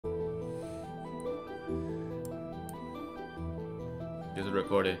This is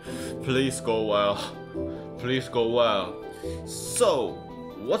recording. Please go well. Please go well. So,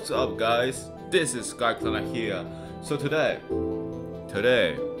 what's up, guys? This is Sky Clan here. So today,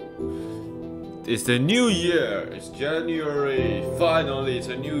 it's the new year. It's January. Finally, it's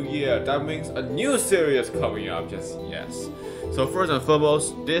a new year. That means a new series coming up. Just yes. So first and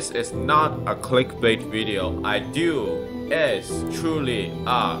foremost, this is not a clickbait video. I do is truly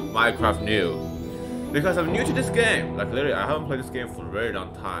a Minecraft noob. Because I'm new to this game. Like literally, I haven't played this game for a very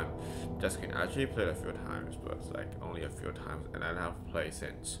long time. Just kidding. I actually played a few times, but it's like only a few times, and I haven't played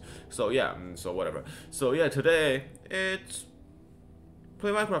since. So yeah, so whatever. So yeah, today it's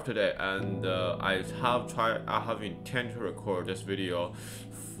play Minecraft today, and I have intent to record this video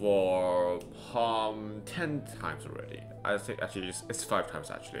for 10 times already. I think actually it's 5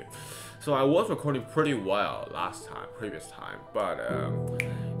 times actually. So I was recording pretty well previous time, but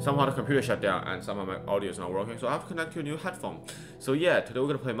somehow the computer shut down and somehow my audio is not working, so I have to connect to a new headphone. So yeah, today we're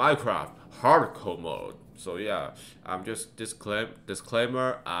gonna play Minecraft hardcore mode. So yeah, just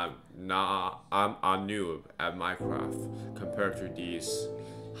disclaimer, I'm a noob at Minecraft compared to these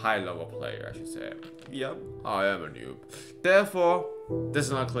high-level player, I should say. Yep, I am a noob. Therefore, this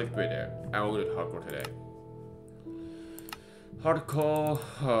is not a clickbait video, and we're gonna do hardcore today. Hardcore.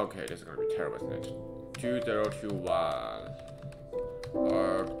 Okay, this is gonna be terrible, isn't it? 2021.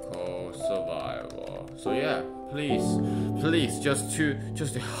 Hardcore survival. So yeah, please, just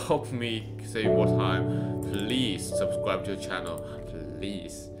to help me save more time, please subscribe to the channel,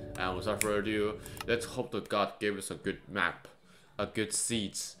 please. And without further ado, let's hope that God gave us a good map, a good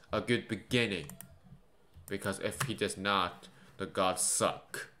seeds, a good beginning. Because if He does not, the gods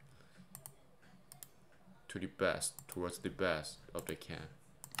suck. To the best, towards the best of they can.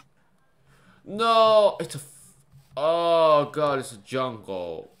 No, it's a. Oh god, it's a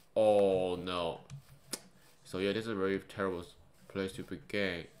jungle. Oh no. So yeah, this is a very terrible place to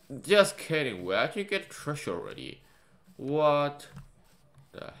begin. Just kidding, we actually get treasure already. What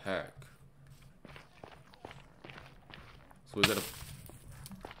the heck? So we gotta.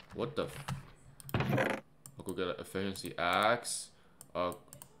 What the? I could get an efficiency axe.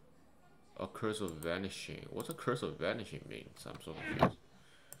 A curse of vanishing. What's a curse of vanishing mean? I'm so confused.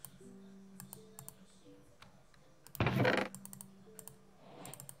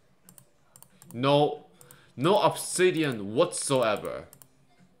 No obsidian whatsoever.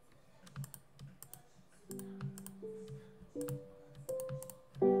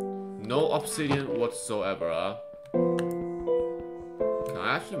 No obsidian whatsoever. Can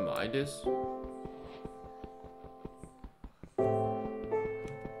I actually mine this?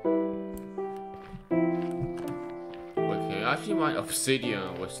 Actually, my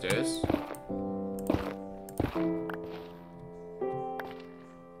obsidian was this.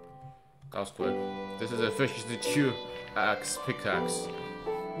 That was quick. This is efficiency 2 axe pickaxe.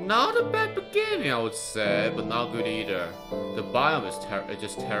 Not a bad beginning, I would say, but not good either. The biome is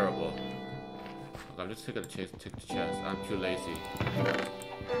just terrible. Okay, I'm just taking take the chest. I'm too lazy.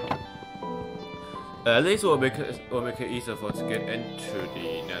 At least we'll make it easier for us to get into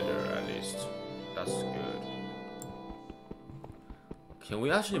the nether. At least that's good. Can we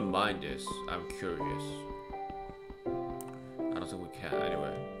actually mine this? I'm curious. I don't think we can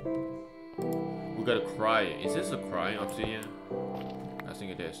anyway. We got a crying. Is this a crying obsidian? I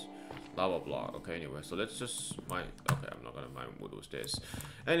think it is. Lava block. Okay, anyway, so let's just mine. Okay, I'm not gonna mine wood with this.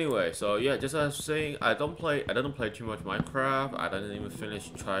 Anyway, so yeah, just as I was saying, I didn't play too much Minecraft. I didn't even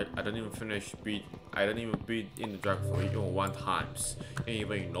beat in the dragon for even 1 times,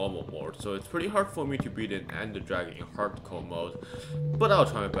 even in normal mode. So it's pretty hard for me to beat an ender dragon in hardcore mode. But I'll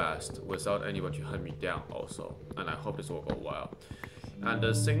try my best without anybody to hunt me down also. And I hope this will go well.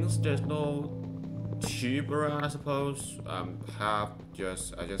 And since there's no sheep around, I suppose, I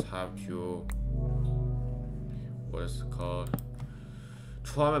just have to, what is it called?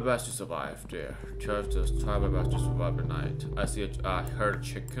 Try my best to survive there. Just try my best to survive the night. I heard a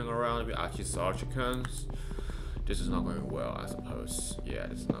chicken around. We actually saw chickens. This is not going well, I suppose. Yeah,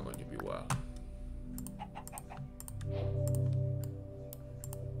 this is not going to be well.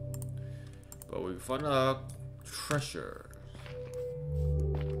 But we found a treasure.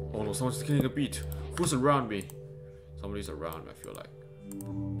 Oh no, someone's killing a beat. Who's around me? Somebody's around me, I feel like.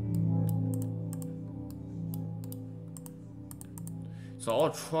 So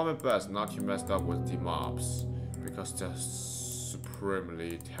I'll try my best not to mess up with the mobs, because they're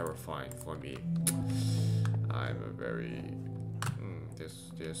supremely terrifying for me. I'm a very...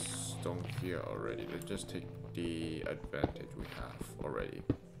 There's stone here already. Let's just take the advantage we have already.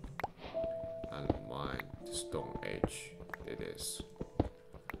 And mine the stone age. It is.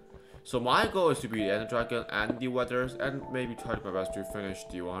 So my goal is to beat the Ender Dragon and the Weathers, and maybe try my best to finish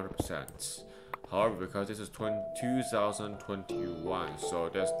the 100%. However, because this is 2021, so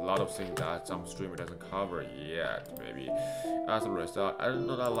there's a lot of things that some streamer doesn't cover yet. Maybe as a result, I don't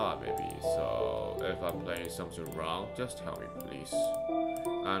know that a lot. Maybe so. If I'm playing something wrong, just tell me, please.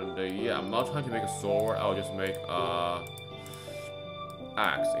 And yeah, I'm not trying to make a sword. I'll just make a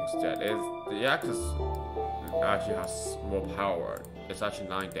axe instead. The axe actually has more power. It's actually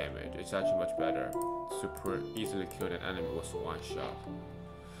 9 damage. It's actually much better. Super easily kill an enemy with one shot.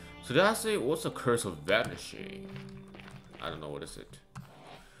 So did I say what's the curse of vanishing? I don't know, what is it?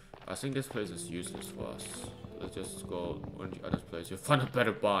 I think this place is useless for us. Let's just go on the other place. You'll find a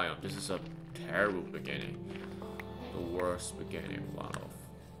better biome. This is a terrible beginning. The worst beginning one of.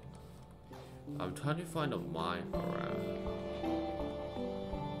 I'm trying to find a mine around.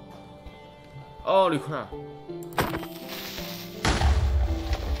 Holy crap!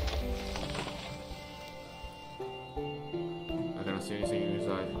 I cannot see anything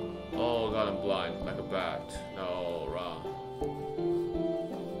inside. Oh god, I'm blind, like a bat. No, run.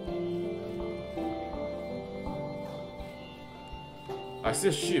 I see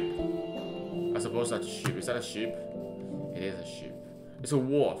a sheep. I suppose that's a sheep. Is that a sheep? It is a sheep. It's a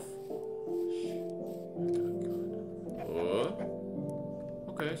wolf.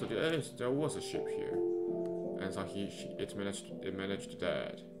 Okay, so there was a sheep here, and so it managed to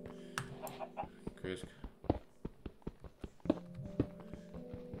die. Good.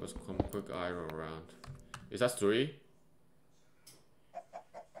 Let's come quick iron around. Is that 3?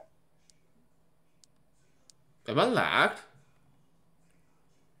 Am I lagged?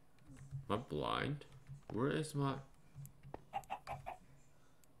 Am I blind? Where is my...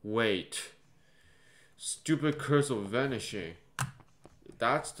 Wait. Stupid curse of vanishing.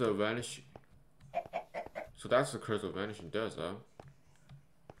 That's the vanishing. So that's the curse of vanishing does, huh?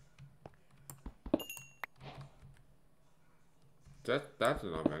 That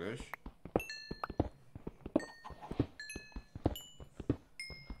did not vanish.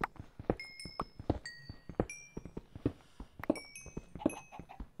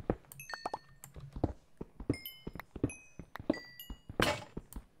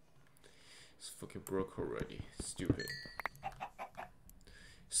 It's fucking broke already. Stupid.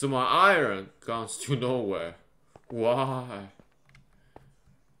 So my iron goes to nowhere. Why?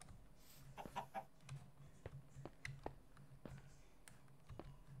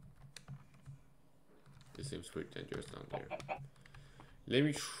 It seems pretty dangerous down there. Let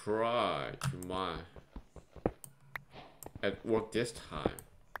me try to mine. It worked this time.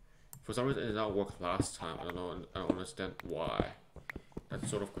 For some reason it did not work last time. I don't know. I don't understand why. That's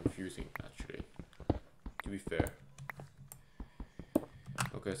sort of confusing actually. To be fair.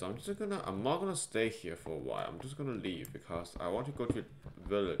 Okay, so I'm not gonna stay here for a while. I'm just gonna leave because I want to go to a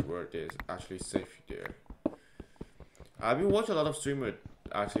village where it is actually safe there. I've been watching a lot of streamers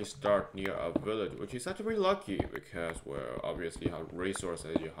actually start near a village, which is actually very lucky because where obviously you have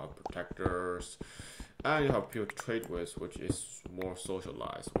resources, you have protectors, and you have people to trade with, which is more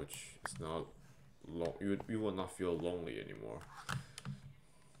socialized, which is not you will not feel lonely anymore.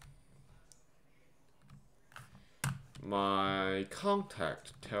 My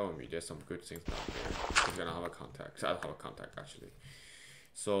contact tell me there's some good things down there. I'm gonna have a contact. I don't have a contact actually.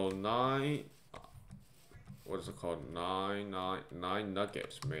 So 9, what is it called? 9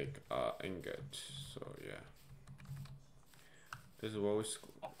 nuggets make ingot. So yeah, this is what we.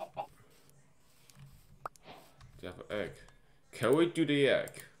 They have an egg. Can we do the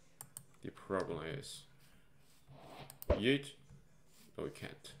egg? The problem is, yeet. No, we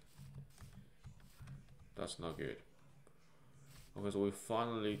can't. That's not good. Okay, so we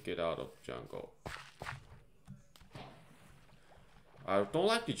finally get out of jungle. I don't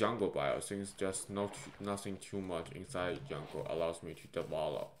like the jungle biome since just nothing too much inside jungle allows me to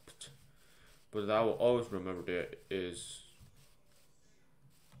develop. But I will always remember there is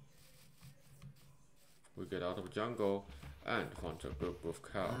we get out of jungle and find a group of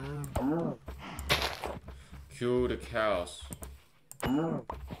cows. Kill the cows.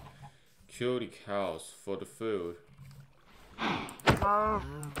 Kill the cows for the food.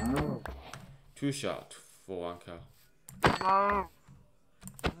 2 shots for 1 cow.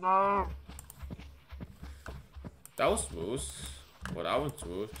 That was smooth. Well, that was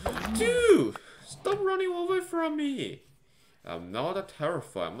smooth. Dude! Stop running away from me! I'm not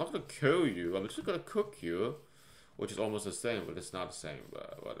terrified. I'm not gonna kill you. I'm just gonna cook you. Which is almost the same, but it's not the same,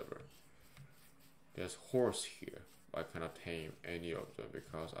 but whatever. There's horse here. I cannot tame any of them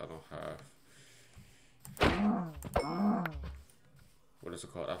because I don't have... What is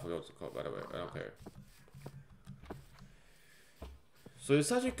it called? I forgot what it's called, by the way. I don't care. So it's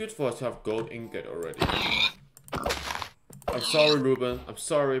actually good for us to have gold ingot already. I'm sorry, Ruben. I'm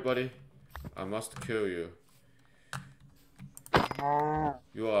sorry, buddy. I must kill you.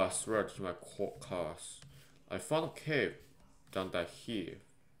 You are a threat to my cause. I found a cave down that here,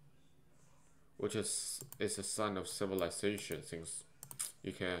 which is a sign of civilization, since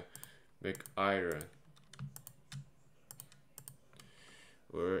you can make iron.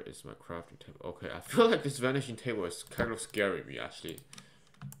 Where is my crafting table? Okay, I feel like this vanishing table is kind of scaring me, actually.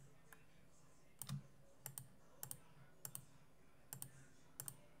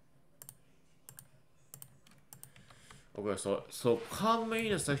 Okay, so coming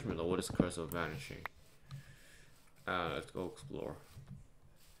in a section below, what is curse of vanishing? Let's go explore.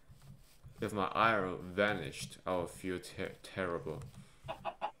 If my iron vanished, I would feel terrible.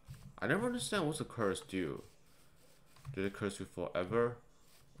 I never understand what's the curse do. Did it curse you forever?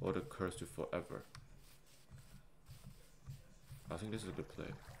 Or did it curse you forever? I think this is a good play.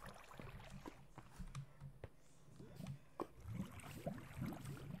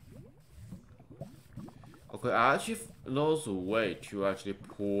 Okay, I actually knows a way to actually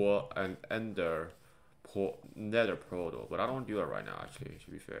pour an nether portal, but I don't do it right now, actually,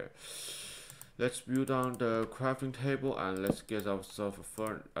 to be fair. Let's build on the crafting table and let's get ourselves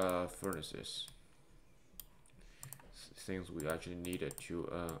furnaces. Things we actually needed to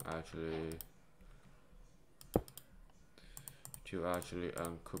actually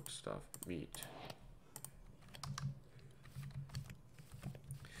cook stuff, meat.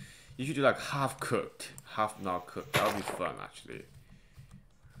 You should do like half cooked, half not cooked. That would be fun, actually.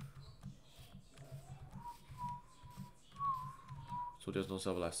 So there's no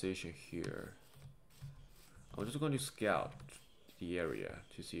civilization here. I'm just going to scout the area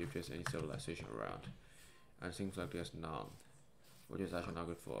to see if there's any civilization around. And it seems like there's none, which is actually not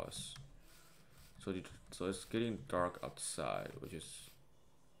good for us. So it's getting dark outside, which is...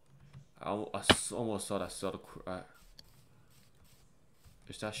 I almost thought I saw the...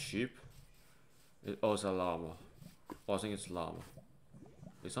 is that sheep? Oh, it's a llama. Oh, I think it's llama.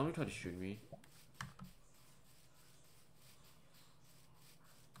 Is somebody trying to shoot me?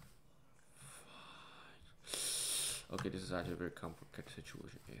 Okay, this is actually a very complicated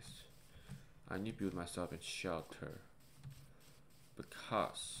situation. Yes, I need to build myself in shelter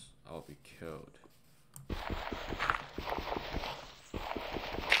because I'll be killed.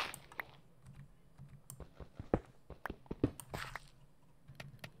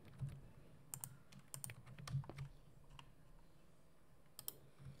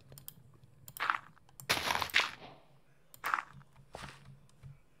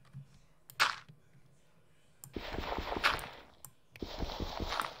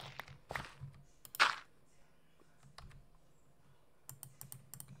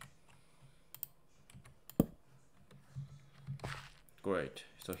 Great.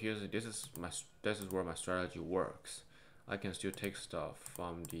 So this is where my strategy works. I can still take stuff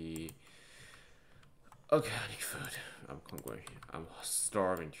from the... Okay, I need food. I'm hungry. I'm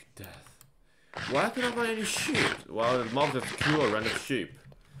starving to death. Why can't I find any sheep? Well, the mob just kill a random sheep.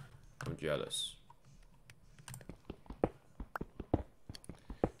 I'm jealous.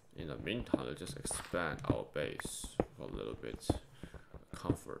 In the meantime, let's just expand our base for a little bit.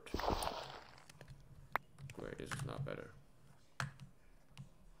 Comfort. Great, this is not better.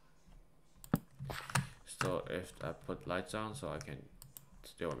 So if I put lights on, so I can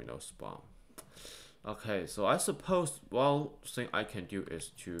still let me know spawn. Okay, so I suppose one thing I can do is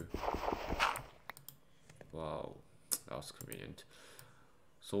to... Wow, that was convenient.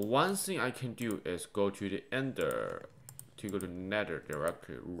 So one thing I can do is go to the Ender, to go to Nether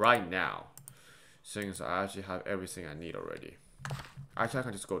directory right now, since I actually have everything I need already. Actually, I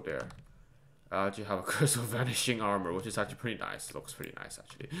can just go there. I actually have a curse of vanishing armor, which is actually pretty nice. It looks pretty nice,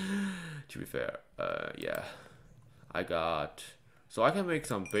 actually. To be fair, yeah. I got... So I can make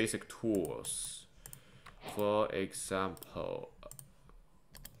some basic tools. For example,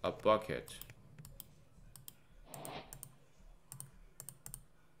 a bucket.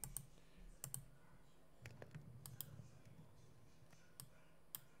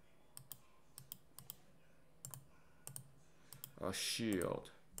 A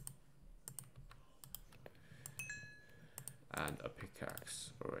shield. And a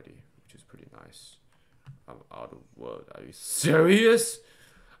pickaxe already, which is pretty nice. I'm out of wood. Are you serious?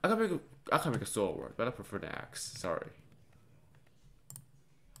 I can make a sword, but I prefer the axe. Sorry.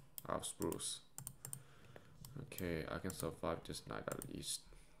 I'll spruce. Okay, I can survive this night at least.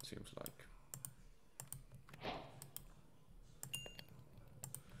 Seems like.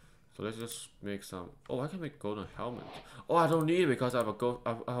 So let's just make some. Oh, I can make golden helmet. Oh, I don't need it because I have a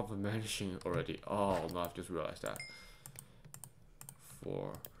I have a mansion already. Oh no, I've just realized that.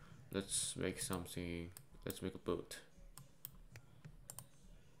 4. Let's make something. Let's make a boot.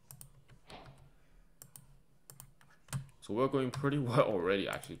 So we're going pretty well already,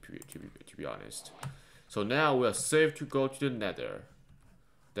 actually, to be honest. So now we are safe to go to the Nether.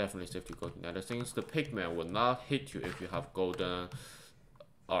 Definitely safe to go to the Nether, since the pigman will not hit you if you have golden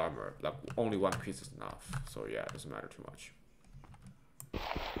armor. Like only one piece is enough. So yeah, it doesn't matter too much.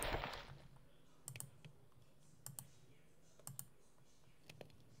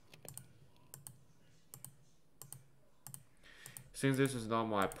 Since this is not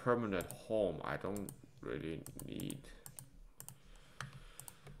my permanent home, I don't really need.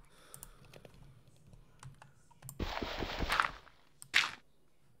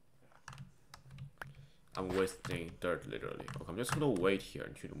 I'm wasting dirt literally. Okay, I'm just gonna wait here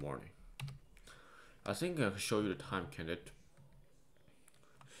until the morning. I think I can show you the time, can it?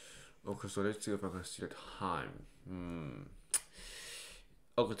 Okay, so let's see if I can see the time.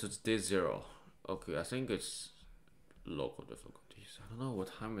 Okay, so it's day 0. Okay, I think it's local difficulties. I don't know, what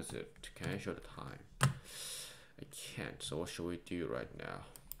time is it? Can I show the time? I can't, so what should we do right now?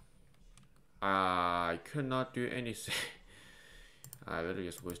 I could not do anything. I literally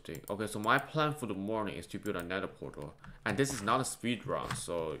just wasting. Okay, so my plan for the morning is to build a nether portal. And this is not a speed run,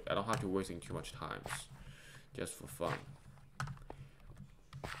 so I don't have to wasting too much time. Just for fun.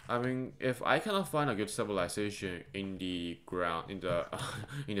 I mean, if I cannot find a good civilization in the ground, in the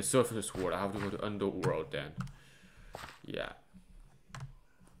in the surface world, I have to go to underworld then. Yeah.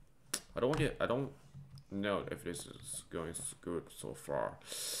 I don't know if this is going good so far.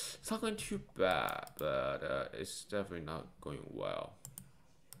 It's not going too bad, but it's definitely not going well.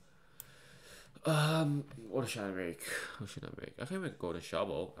 What should I make? What should I make? I can make a golden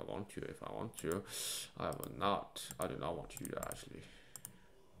shovel. I want to, if I want to. I will not. I do not want to do that actually.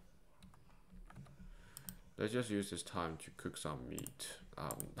 Let's just use this time to cook some meat.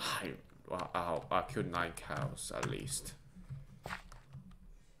 I killed 9 cows at least.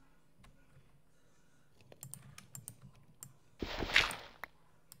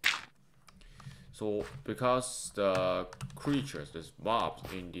 So because the creatures, these mobs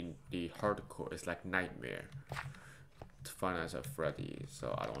in the hardcore is like nightmare to find as a Freddy.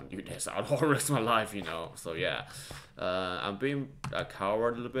 So I don't want to do this. I don't risk my life, you know. So yeah, I'm being a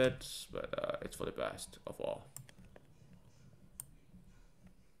coward a little bit, but it's for the best of all.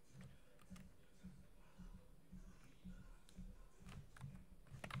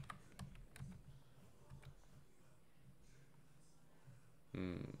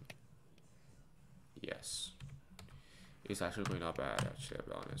 Yes. It's actually going not bad, actually, I'll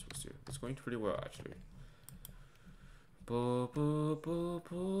be honest with you. It's going pretty well, actually. Boom, boom, boom,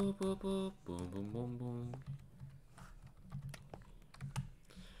 boom, boom, boom, boom, boom, boom, boom.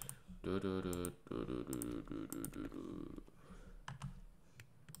 Do, do, do, do, do, do, do, do, do, do.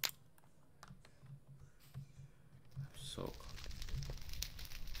 So,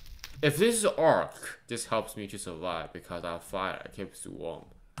 if this is arc, this helps me to survive because I have fire. It keeps you warm.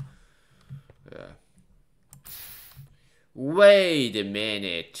 Yeah. Wait a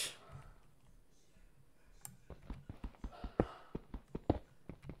minute.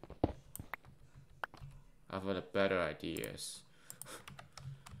 I've got a better ideas.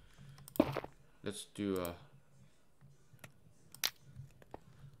 Let's do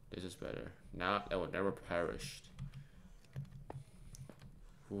this is better. Now that will never perish.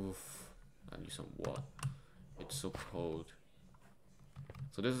 Oof. I need some water. It's so cold.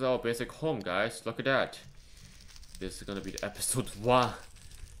 So this is our basic home, guys. Look at that. This is gonna be the episode 1.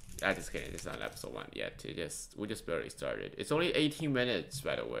 I just kidding. It's not episode 1 yet. We just barely started. It's only 18 minutes,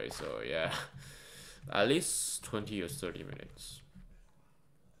 by the way. So yeah, at least 20 or 30 minutes.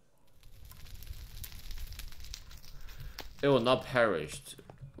 It will not perish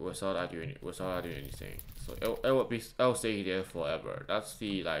without I doing anything. So it'll stay there forever. That's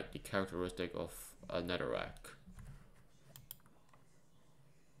the characteristic of a netherrack.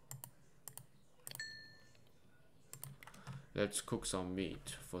 Let's cook some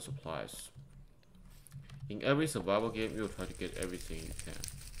meat for supplies. In every survival game, you'll try to get everything you can.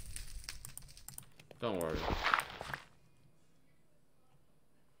 Don't worry.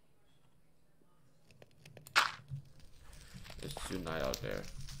 It's too night out there.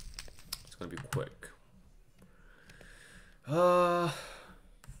 It's gonna be quick.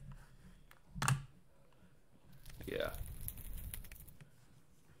 Yeah.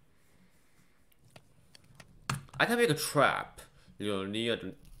 I can make a trap, you know, near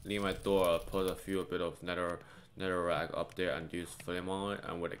my door. Put a bit of netherrack up there and use flame on it,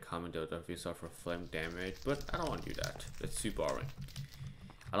 and when it comes into the suffer flame damage. But I don't want to do that. It's too boring.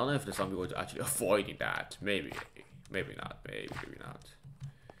 I don't know if there's some people actually avoiding that. Maybe Maybe not. Maybe not.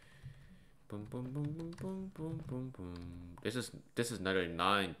 Boom, boom, boom, boom, boom, boom, boom, boom. This is another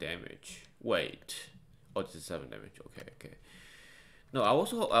 9 damage. Wait. Oh, this is 7 damage. Okay. No, I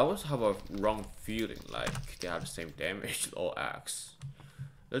also have a wrong feeling like they have the same damage, all axe.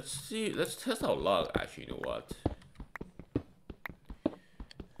 Let's see. Let's test our luck. Actually, you know what?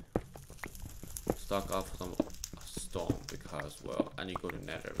 Stock off some stone because, well, I need to go to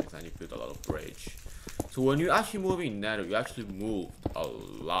Nether because I need to build a lot of bridge. So when you actually move in Nether, you actually moved a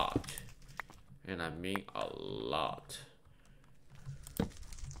lot, and I mean a lot.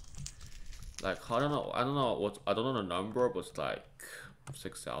 Like I don't know the number, but it's like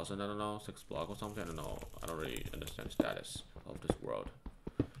 6,000. I don't know, 6 block or something. I don't know. I don't really understand the status of this world.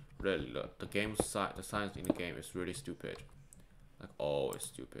 Really, look, the science in the game is really stupid. Like always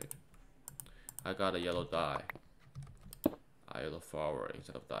stupid. I got a yellow dye. A yellow flower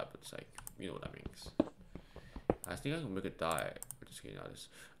instead of dye, but it's like, you know what that means. I think I can make a dye. Just getting out of this.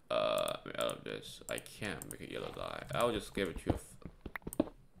 Out of this, I can't make a yellow dye. I'll just give it to you.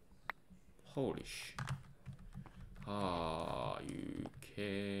 Holy sh! Are you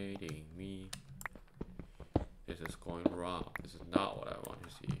kidding me? This is going wrong. This is not what I want to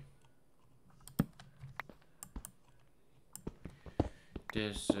see.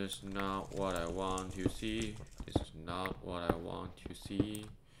 This is not what I want to see. This is not what I want to see.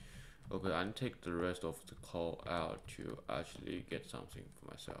 Okay, I take the rest of the coal out to actually get something for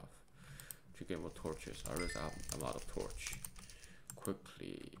myself. To get more torches. I realize I'm out of torch.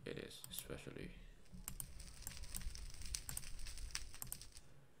 Quickly it is, especially.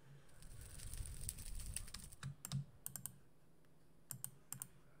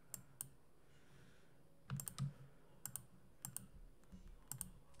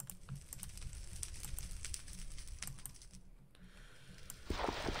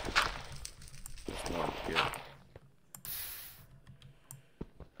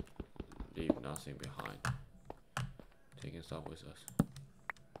 Leave nothing behind. Taking stuff with us.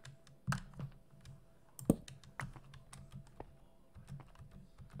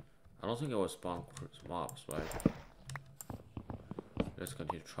 I don't think it will spawn mobs, right? Let's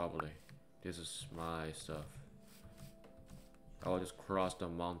continue traveling. This is my stuff. I will just cross the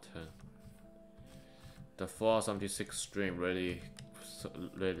mountain. The 476 stream really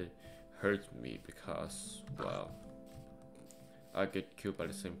hurts me because, well, I get killed by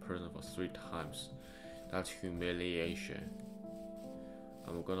the same person for 3 times. That's humiliation.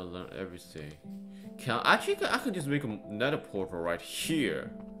 I'm gonna learn everything. I can just make a nether portal right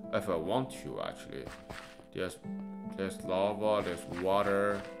here if I want to. Actually, there's lava, there's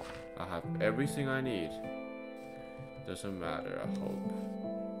water. I have everything I need. Doesn't matter. I hope.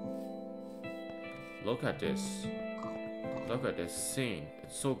 Look at this. Look at this scene.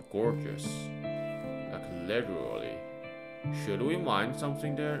 It's so gorgeous. Like literally. Should we mine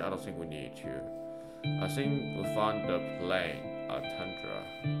something there? I don't think we need to. I think we found the plain, tundra.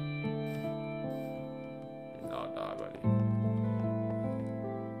 Not that really.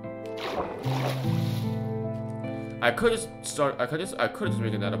 I could just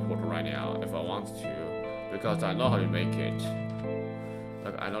make another portal right now if I wanted to, because I know how to make it.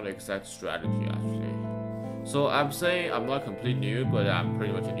 Like I know the exact strategy actually. So I'm saying I'm not a complete noob, but I'm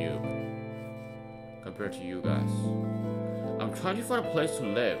pretty much a noob compared to you guys. I'm trying to find a place to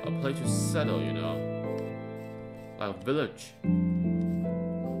live, a place to settle, you know, like a village.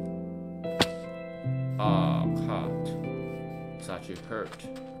 Ah, cut. It's actually hurt.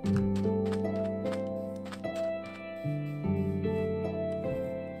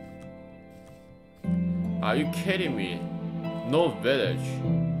 Are you kidding me? No village.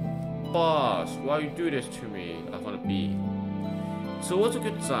 Boss, why you do this to me? I want to be. So what's a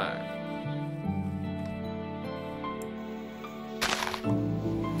good sign?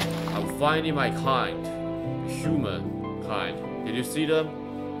 I'm finding my kind. Human kind. Did you see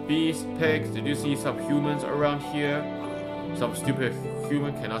them? Bees, pigs, did you see some humans around here? Some stupid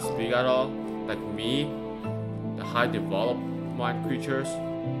human cannot speak at all? Like me? The high developed mind creatures?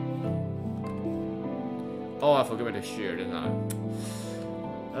 Oh, I forgot to share, didn't I?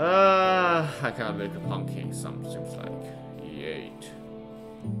 I cannot make a pumpkin, seems like. Yet.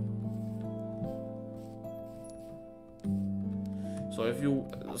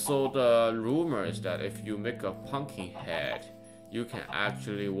 So the rumor is that if you make a pumpkin head, you can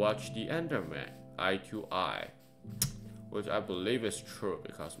actually watch the Enderman eye to eye, which I believe is true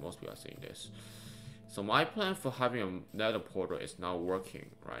because most people are seeing this. So my plan for having a nether portal is not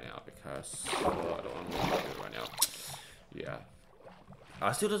working right now because well, I don't want to do it right now. Yeah,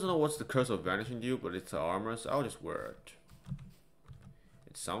 I still don't know what's the curse of vanishing do, but it's the armor, so I'll just wear it.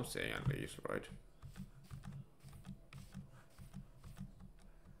 It's something at least, right?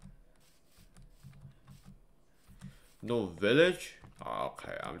 No village? Oh,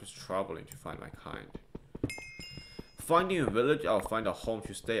 okay, I'm just traveling to find my kind. Finding a village, I'll find a home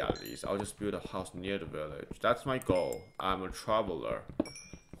to stay at least. I'll just build a house near the village. That's my goal. I'm a traveler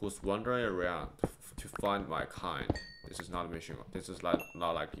who's wandering around to find my kind. This is not a mission. This is not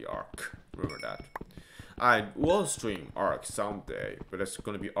like the Ark. Remember that. I will stream Ark someday, but it's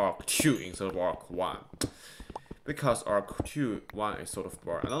gonna be Ark 2 instead of Ark 1. Because Ark 2, 1 is sort of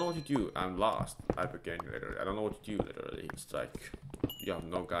boring. I don't know what to do. I'm lost at the beginning literally. I don't know what to do literally. It's like you have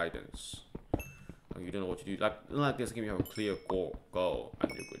no guidance. You don't know what to do. Like this game, you have a clear goal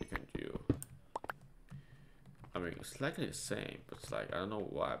and you can do. I mean, it's likely the same, but it's like I don't know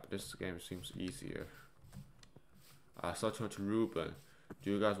why. But this game seems easier. I saw to Ruben.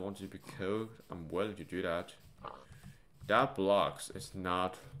 Do you guys want to be killed? I'm willing to do that. That blocks is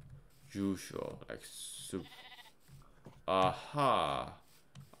not usual. Like super. Aha.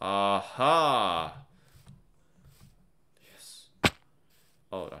 Aha. Yes.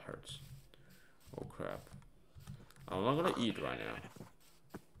 Oh, that hurts. Oh crap. I'm not gonna eat right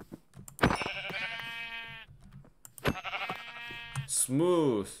now.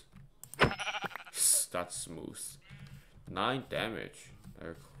 Smooth. That's smooth. 9 damage.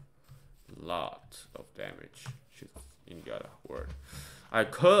 Like a lot of damage. Shit, in the other word. I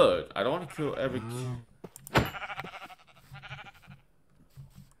could. I don't want to kill every.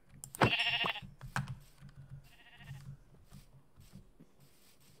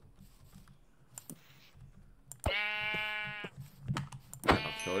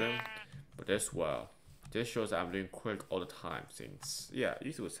 Killed him, but this well. This shows that I'm doing quick all the time since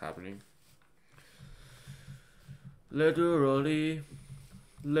you see what's happening. Literally.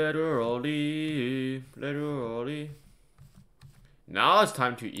 Now it's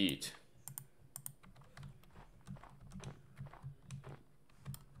time to eat.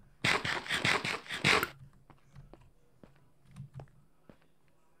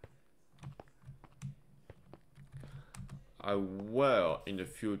 I will, in the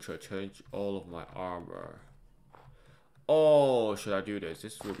future, change all of my armor. Oh, should I do this?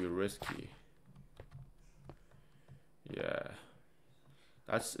 This will be risky. Yeah.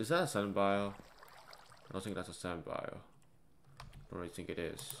 Is that a sand bio? I don't think that's a sand bio. I don't really think it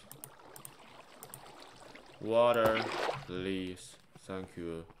is. Water, please. Thank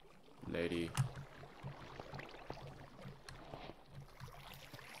you, lady.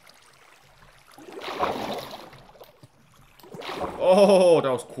 Oh,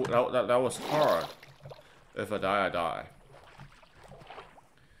 that was cool. That was hard. If I die, I die.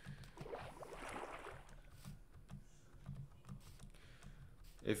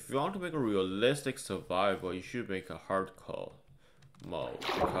 If you want to make a realistic survival, you should make a hardcore mode.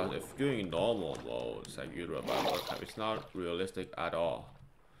 Because if you're doing normal mode, it's like you revive all the time, it's not realistic at all.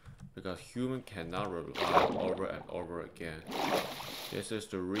 Because human cannot revive over and over again. This is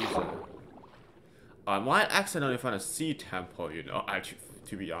the reason. I might accidentally find a sea temple, you know, actually,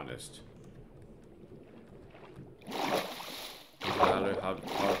 to be honest. I don't know how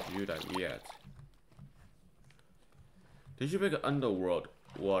to do that yet. They should make an underworld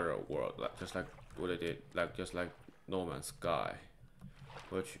water world, like just like what they did, like just like No Man's Sky.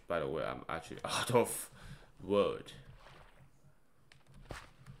 Which, by the way, I'm actually out of wood.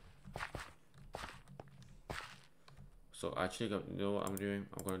 So actually, you know what I'm doing?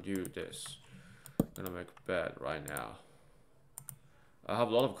 I'm gonna do this. I'm gonna make a bed right now. I have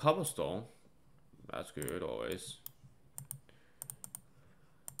a lot of cobblestone. That's good, always.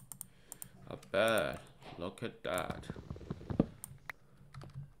 A bed. Look at that.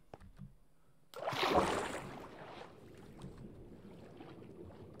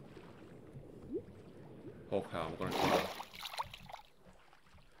 Okay, I'm gonna kill it.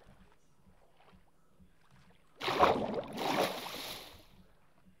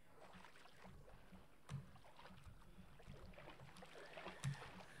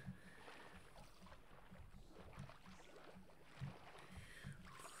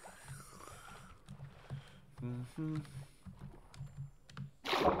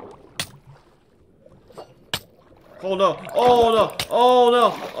 Oh no! Oh no! Oh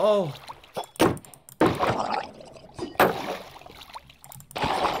no! Oh!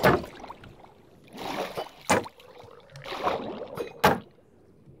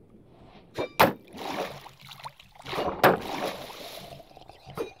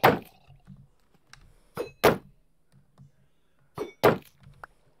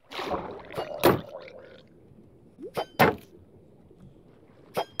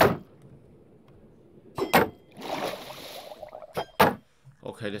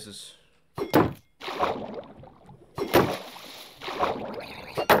 Okay, this is...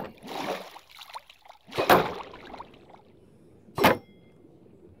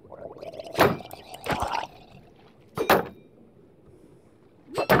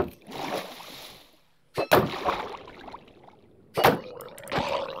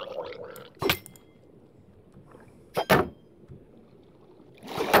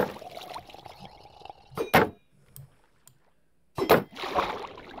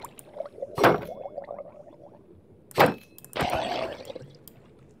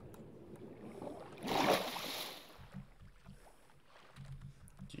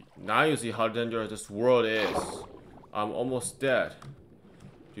 Now you see how dangerous this world is. I'm almost dead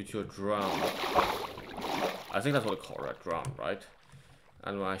due to a drown. I think that's what they call it, drown, right?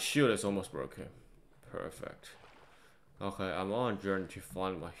 And my shield is almost broken. Perfect. Okay, I'm on a journey to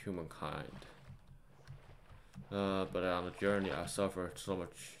find my humankind. But on the journey I suffered so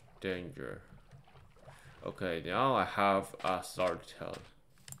much danger. Okay, now I have a story to tell.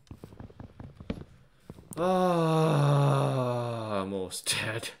 I'm almost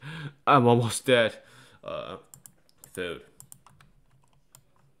dead. I'm almost dead. Food.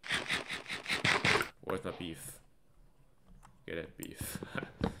 Where's my beef? Get it, beef.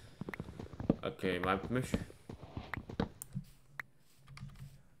 Okay, my mission.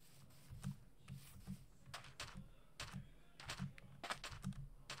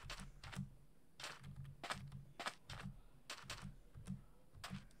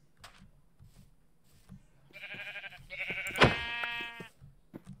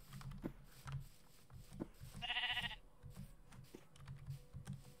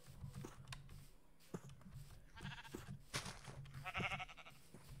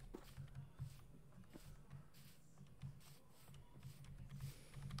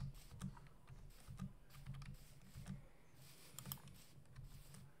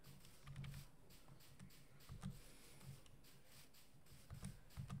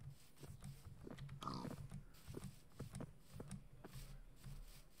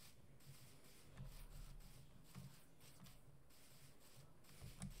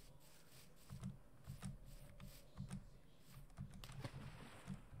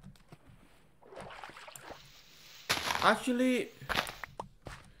 Actually,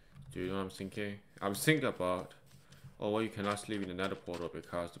 do you know what I'm thinking? I'm thinking about, oh, well, you cannot sleep in the nether portal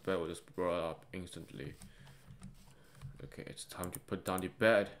because the bed will just blow up instantly. Okay, it's time to put down the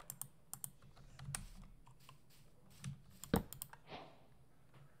bed.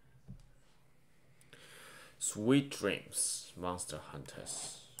 Sweet dreams, monster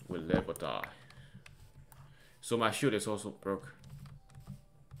hunters will live or die. So my shield is also broke.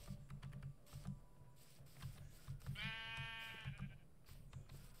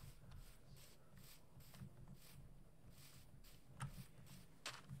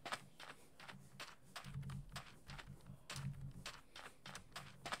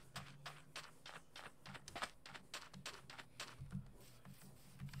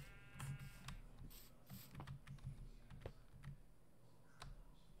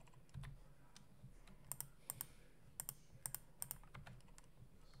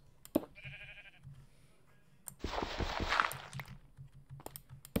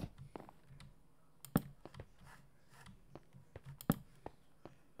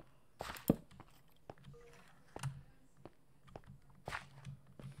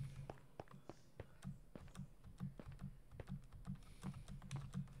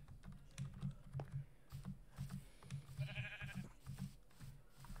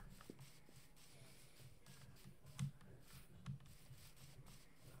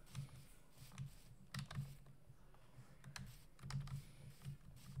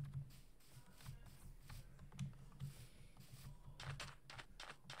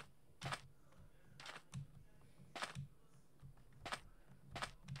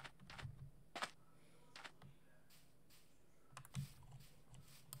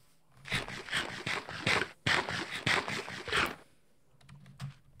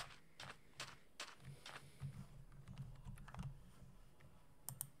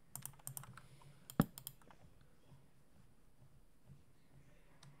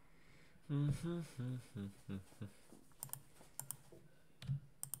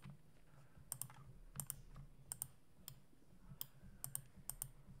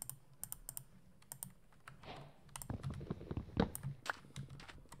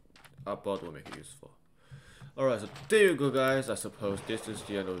 A bot will make it useful. Alright, so there you go, guys. I suppose this is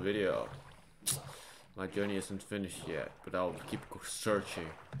the end of the video. My journey isn't finished yet, but I'll keep searching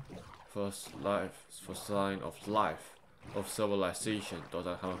for sign of life, of civilization, though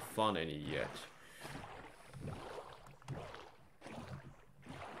I haven't found any yet.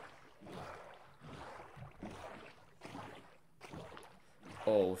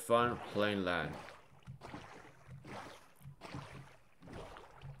 Oh, we found plain land.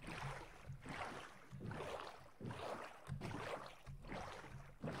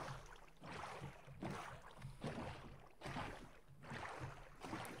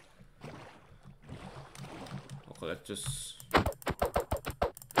 Okay, let's just...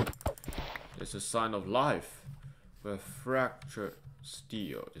 It's a sign of life. With fractured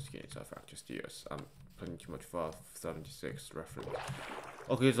steel. This game is a fractured steel. I'm putting too much for 76 reference.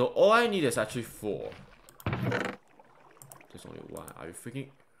 Okay, so all I need is actually 4. There's only 1. Are you freaking...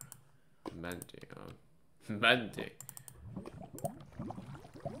 Mending, mending.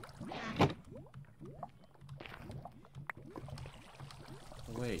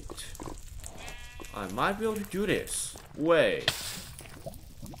 Wait. I might be able to do this. Wait.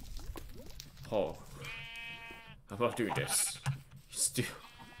 Oh. I'm not doing this. Still.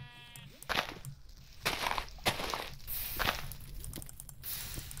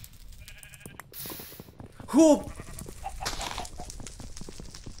 Who?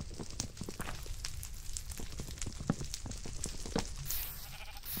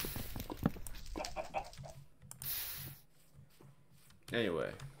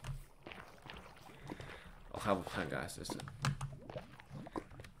 Anyway, I'll have a plan, guys. Listen.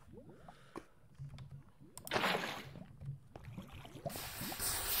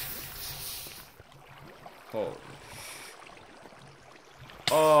 Holy.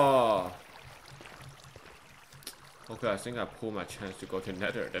 Oh. Okay, I think I pulled my chance to go to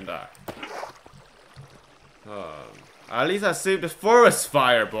Nether, didn't I? At least I saved the forest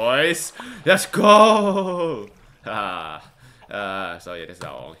fire, boys. Let's go. So yeah, this is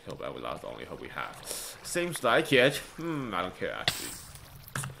our only hope. That was the only hope we have. Seems like it. I don't care actually.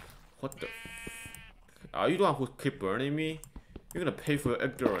 What the? Are you the one who keep burning me? You're gonna pay for your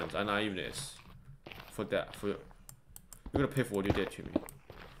ignorance and naiveness. For that, you're gonna pay for what you did to me.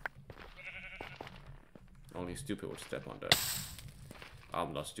 Only stupid would step on that.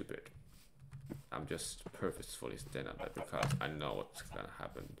 I'm not stupid. I'm just purposefully standing on that because I know what's gonna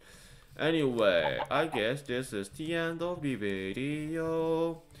happen. Anyway, I guess this is the end of the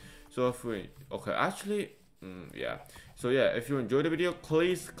video. So if we, okay, actually, yeah. So yeah, if you enjoyed the video,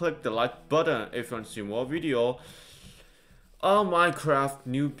 please click the like button if you want to see more video on Minecraft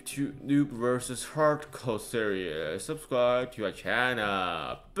Noob versus Hardcore series. Subscribe to our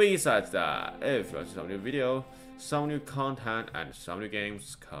channel. Besides that, if you want to see some new video, some new content, and some new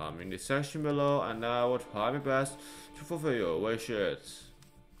games, comment in the section below, and I will try my best to fulfill your wishes.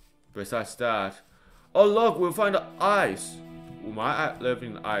 Besides that, oh look, we'll find the ice. We might live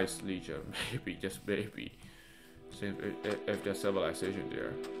in ice legion, maybe, just maybe. See if there's civilization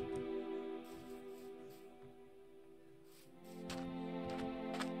there.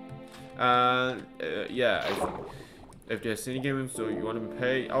 And yeah, if there's any gaming, so you want to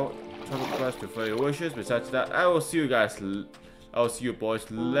pay, I'll try my best to fulfill your wishes. Besides that, I will see you guys. I'll see you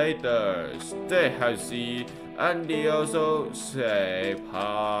boys later. Stay healthy and also stay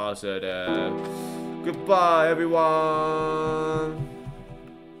positive. Goodbye, everyone.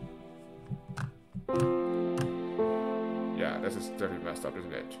 Yeah, this is dirty messed up,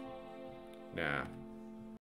 isn't it? Nah.